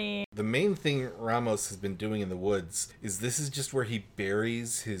more money. The main thing Ramos has been doing in the woods is this is just where he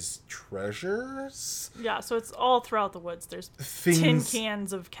buries his treasures? Yeah, so it's all throughout the woods. There's Things tin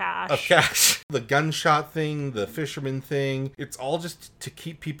cans of cash. Of cash. The gunshot thing, the fisherman thing. It's all just to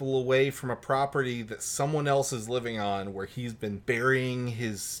keep people away from a property that someone else is living on, where he's been burying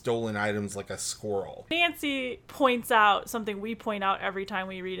his stolen items like a squirrel. Nancy points out something we point out every time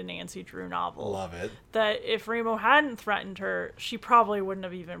we read a Nancy Drew novel. Love it. That if Ramo hadn't threatened her, she probably wouldn't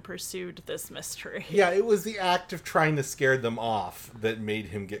have even pursued this mystery. Yeah, it was the act of trying to scare them off that made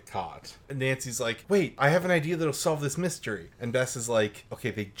him get caught. And Nancy's like, wait, I have an idea that'll solve this mystery. And Bess is like, okay,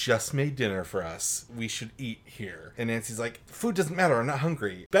 they just made dinner for us. We should eat here. And Nancy's like, food doesn't matter. I'm not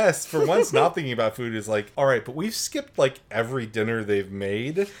hungry. Bess, for once not thinking about food, is like, all right, but we've skipped like every dinner they've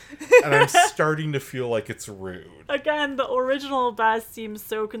made. And I'm starting to feel like it's rude. Again, the original Bess seems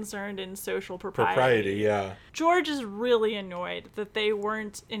so concerned in social propriety. Yeah. George is really annoyed that they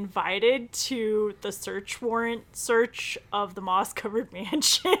weren't invited to the search warrant search of the moss-covered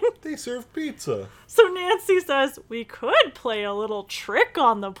mansion. They serve pizza. So Nancy says, we could play a little trick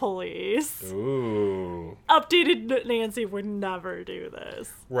on the police. Ooh. Updated Nancy would never do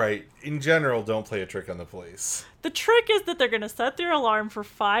this. Right. In general, don't play a trick on the police. The trick is that they're going to set their alarm for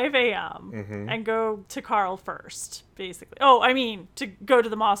 5 a.m. And go to Carl first, basically. Oh, I mean, to go to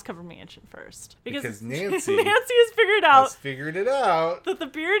the moss-covered mansion first. Because Nancy has figured it out that the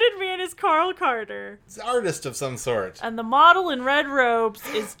bearded man is Carl Carter. He's an artist of some sort. And the model in red robes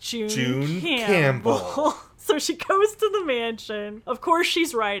is June Campbell. So she goes to the mansion. Of course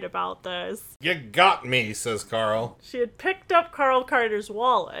she's right about this. You got me, says Carl. She had picked up Carl Carter's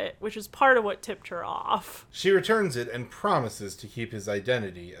wallet, which is part of what tipped her off. She returns it and promises to keep his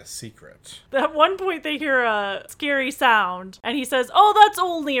identity a secret. At one point they hear a scary sound, and he says, oh, that's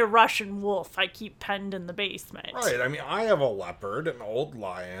only a Russian wolf I keep penned in the basement. Right, I mean, I have a leopard, an old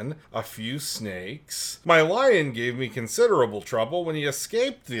lion, a few snakes. My lion gave me considerable trouble when he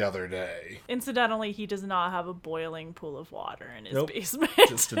escaped the other day. Incidentally, he does not have a boiling pool of water in his basement.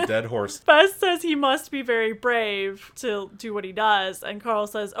 Just a dead horse. Bess says he must be very brave to do what he does, and Carl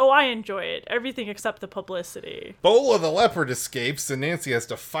says, oh, I enjoy it. Everything except the publicity. Bola the leopard escapes, and Nancy has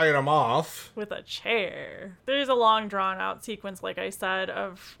to fight him off. With a chair. There's a long drawn-out sequence, like I said,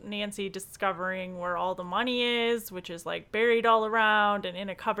 of Nancy discovering where all the money is, which is, like, buried all around and in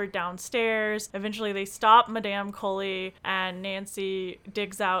a cupboard downstairs. Eventually, they stop Madame Cully, and Nancy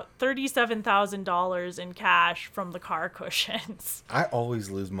digs out $37,000 in cash from the car cushions. I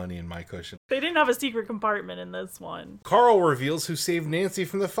always lose money in my cushion. They didn't have a secret compartment in this one. Carl reveals who saved Nancy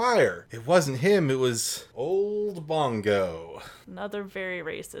from the fire. It wasn't him, it was old Bongo. Another very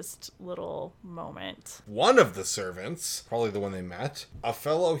racist little moment. One of the servants, probably the one they met, a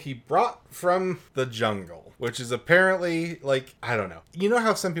fellow he brought from the jungle, which is apparently, like, I don't know. You know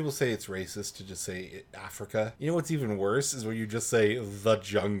how some people say it's racist to just say Africa? You know what's even worse is when you just say the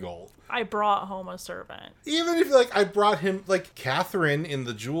jungle. I brought home a servant. Even if, like, I brought him, like, Catherine in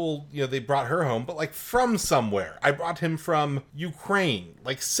the Jewel, you know, they brought her home, but, like, from somewhere. I brought him from Ukraine.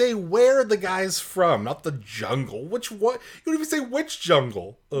 Like, say where the guy's from, not the jungle. What? You don't even say which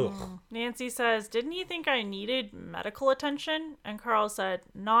jungle. Ugh. Nancy says, didn't he think I needed medical attention? And Carl said,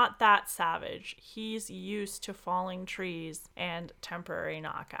 not that savage. He's used to falling trees and temporary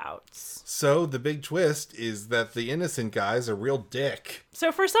knockouts. So the big twist is that the innocent guy's a real dick.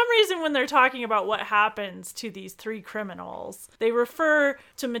 So for some reason, even when they're talking about what happens to these three criminals, they refer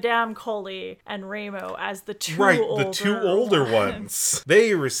to Madame Coley and Ramo as the two older ones.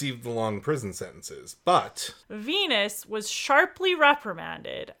 They received the long prison sentences, but Venus was sharply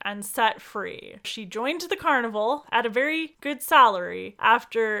reprimanded and set free. She joined the carnival at a very good salary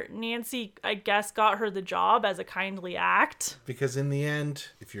after Nancy, I guess, got her the job as a kindly act. Because in the end,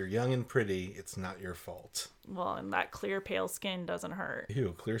 if you're young and pretty, it's not your fault. Well, and that clear, pale skin doesn't hurt.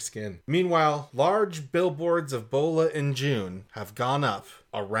 Ew, clear skin. Meanwhile, large billboards of Bola and June have gone up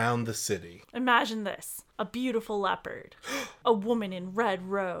around the city. Imagine this. A beautiful leopard. A woman in red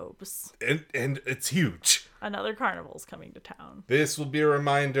robes. And it's huge. Another carnival's coming to town. This will be a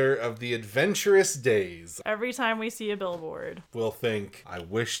reminder of the adventurous days. Every time we see a billboard, we'll think, I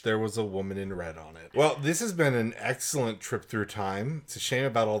wish there was a woman in red on it. Well, this has been an excellent trip through time. It's a shame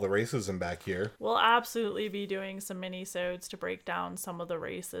about all the racism back here. We'll absolutely be doing some mini-sodes to break down some of the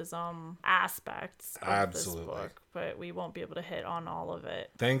racism aspects of this book, but we won't be able to hit on all of it.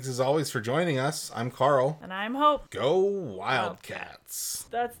 Thanks as always for joining us. I'm Carl. And I'm Hope. Go Wildcats.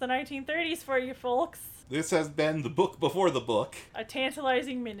 That's the 1930s for you folks. This has been The Book Before the Book. A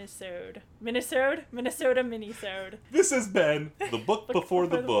tantalizing Minnesota minisode. This has been The Book Before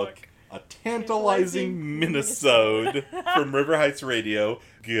the Book. A tantalizing minisode from River Heights Radio.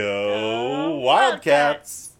 Go Wildcats!